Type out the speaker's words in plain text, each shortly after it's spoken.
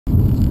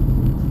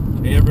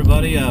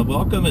everybody.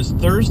 Welcome. It's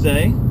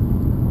Thursday. A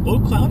little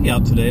cloudy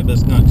out today, but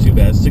it's not too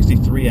bad. It's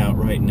 63 out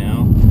right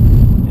now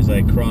as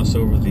I cross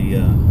over the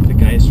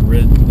Geist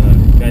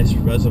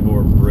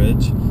Reservoir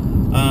Bridge.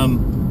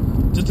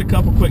 Just a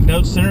couple quick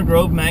notes. Center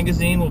Grove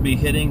magazine will be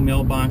hitting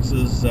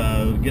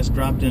mailboxes. Gets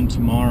dropped in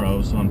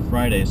tomorrow, so on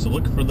Friday. So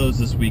look for those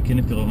this weekend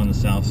if you live on the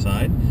south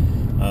side.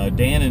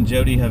 Dan and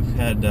Jody have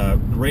had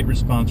great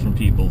response from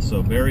people,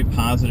 so very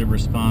positive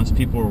response.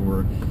 People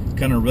were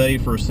kind of ready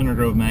for a Center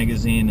Grove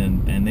magazine,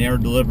 and they are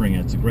delivering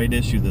it. It's a great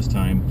issue this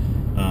time.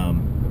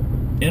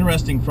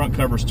 Interesting front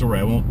cover story.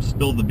 I won't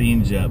spill the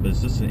beans yet, but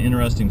it's just an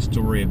interesting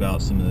story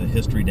about some of the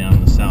history down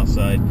on the south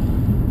side.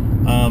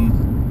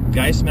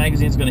 Geist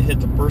magazine is going to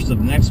hit the first of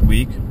next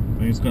week. I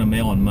think it's going to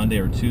mail on Monday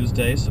or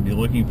Tuesday, so be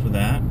looking for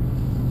that.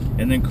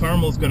 And then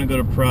Carmel is going to go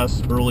to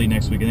press early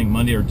next week. I think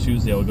Monday or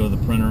Tuesday will go to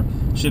the printer.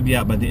 Should be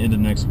out by the end of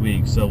next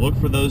week. So look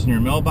for those in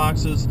your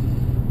mailboxes.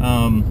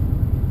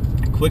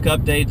 Quick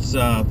updates.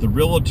 The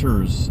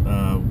realtors,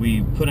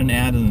 we put an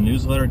ad in the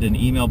newsletter, did an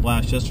email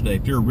blast yesterday.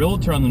 If you're a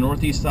realtor on the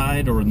northeast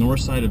side or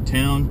north side of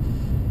town,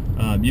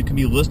 you can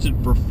be listed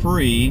for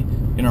free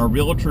in our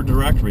realtor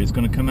directory. It's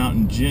going to come out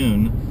in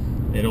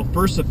June. It'll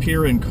first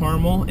appear in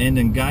Carmel and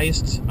in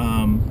Geist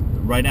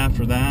right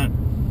after that.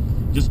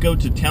 Just go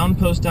to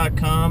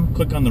townpost.com,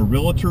 click on the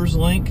realtors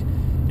link,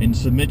 and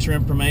submit your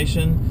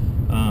information.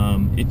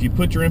 If you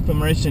put your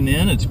information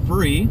in, it's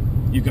free.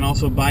 You can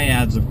also buy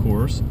ads, of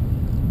course,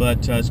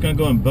 but it's going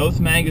to go in both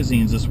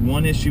magazines, this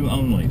one issue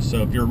only.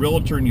 So if you're a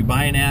realtor and you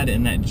buy an ad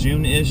in that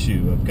June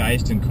issue of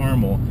Geist and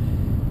Carmel,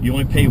 you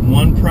only pay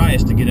one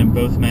price to get in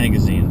both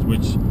magazines,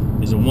 which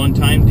is a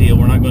one-time deal.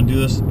 We're not going to do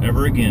this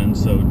ever again.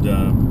 So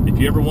if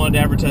you ever wanted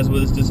to advertise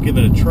with us, just give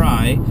it a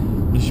try.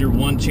 This is your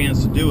one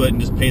chance to do it, and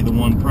just pay the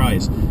one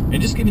price.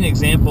 And just give you an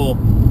example,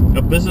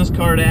 a business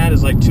card ad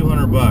is like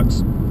 $200,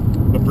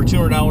 but for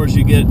 $200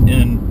 you get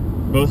in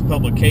both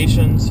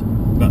publications,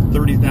 about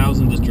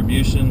 30,000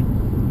 distribution.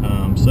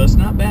 So that's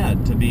not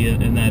bad to be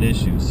in that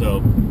issue.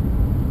 So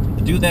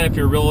do that if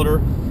you're a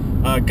realtor.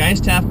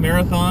 Geist Half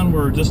Marathon,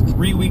 we're just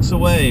 3 weeks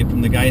away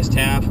from the Geist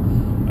Half.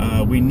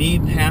 We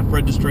need half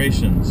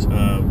registrations.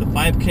 The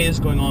 5K is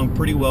going on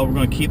pretty well. We're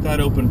going to keep that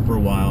open for a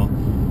while.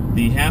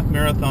 The half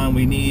marathon,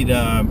 we need,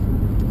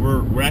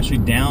 we're actually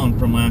down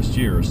from last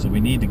year, so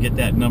we need to get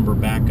that number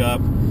back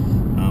up.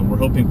 We're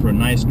hoping for a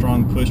nice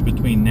strong push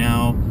between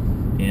now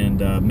and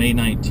May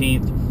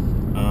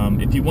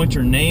 19th. If you want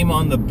your name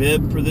on the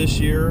bib for this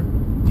year,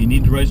 you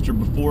need to register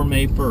before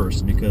May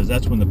 1st, because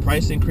that's when the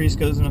price increase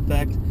goes in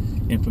effect.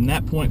 And from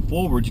that point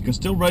forward, you can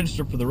still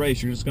register for the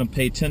race. You're just going to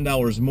pay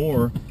 $10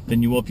 more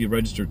than you will if you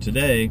register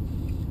today,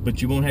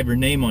 but you won't have your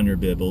name on your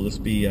bib. It'll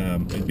just be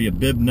it'll be a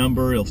bib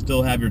number. It'll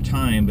still have your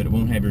time, but it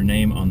won't have your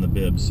name on the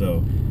bib.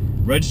 So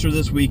register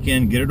this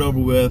weekend, get it over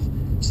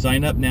with,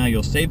 sign up now.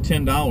 You'll save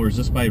 $10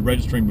 just by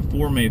registering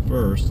before May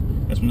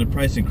 1st. That's when the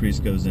price increase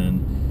goes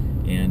in.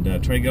 And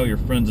try to get all your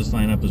friends to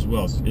sign up as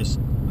well. It's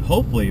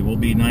hopefully will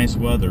be nice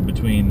weather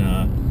between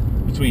now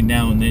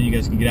and then. You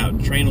guys can get out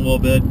and train a little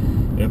bit.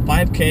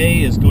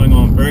 5K is going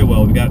on very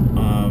well. We got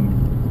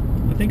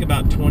I think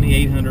about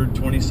 2,800,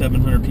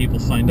 2,700 people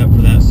signed up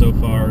for that so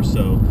far.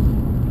 So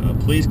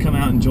please come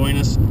out and join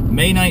us.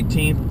 May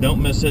 19th,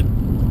 don't miss it.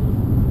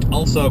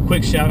 Also, a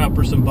quick shout out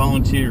for some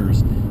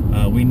volunteers.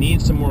 We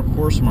need some more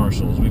course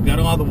marshals. We've got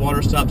all the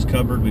water stops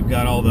covered. We've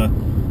got all the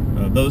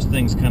those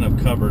things kind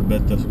of covered,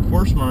 but the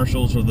course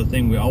marshals are the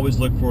thing we always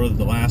look for at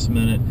the last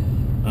minute.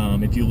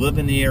 If you live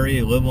in the area,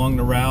 you live along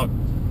the route,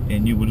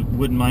 and you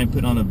wouldn't mind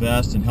putting on a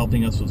vest and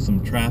helping us with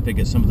some traffic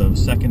at some of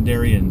those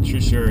secondary and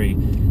tertiary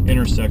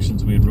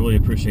intersections, we'd really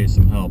appreciate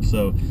some help.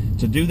 So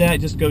to do that,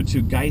 just go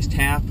to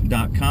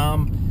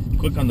geisthalf.com,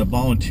 click on the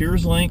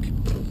volunteers link,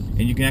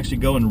 and you can actually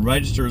go and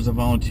register as a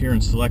volunteer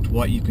and select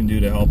what you can do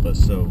to help us.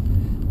 So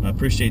I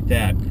appreciate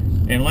that.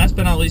 And last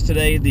but not least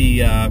today,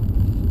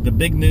 the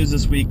big news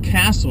this week,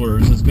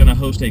 Castler's is going to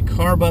host a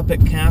Carb Up at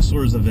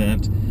Castler's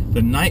event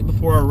the night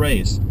before our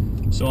race.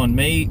 So on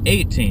May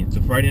 18th,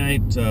 so Friday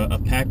night, a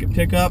packet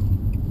pickup.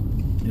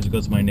 Here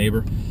goes my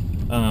neighbor.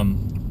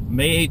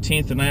 May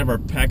 18th, the night of our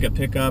packet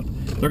pickup,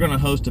 they're going to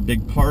host a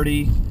big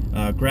party,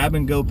 grab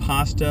and go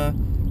pasta.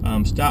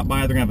 Stop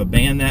by. They're going to have a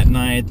band that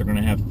night. They're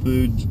going to have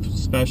food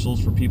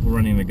specials for people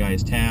running the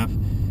Geist Half,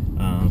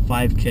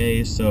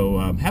 5K. So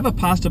have a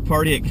pasta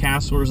party at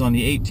Castler's on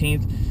the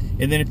 18th,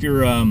 and then if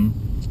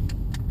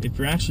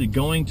you're actually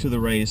going to the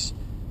race,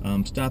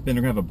 stop in.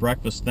 They're going to have a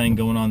breakfast thing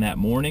going on that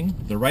morning.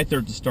 They're right there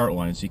at the start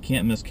line, so you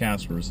can't miss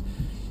Castler's.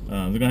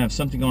 They're going to have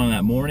something going on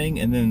that morning,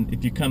 and then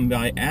if you come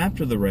by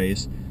after the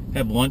race,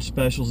 have lunch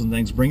specials and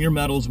things. Bring your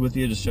medals with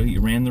you to show you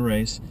ran the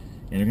race, and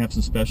they're going to have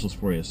some specials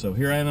for you. So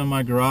here I am in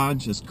my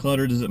garage, as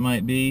cluttered as it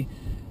might be.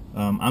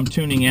 I'm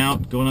tuning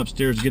out, going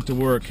upstairs to get to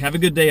work. Have a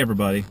good day,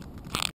 everybody.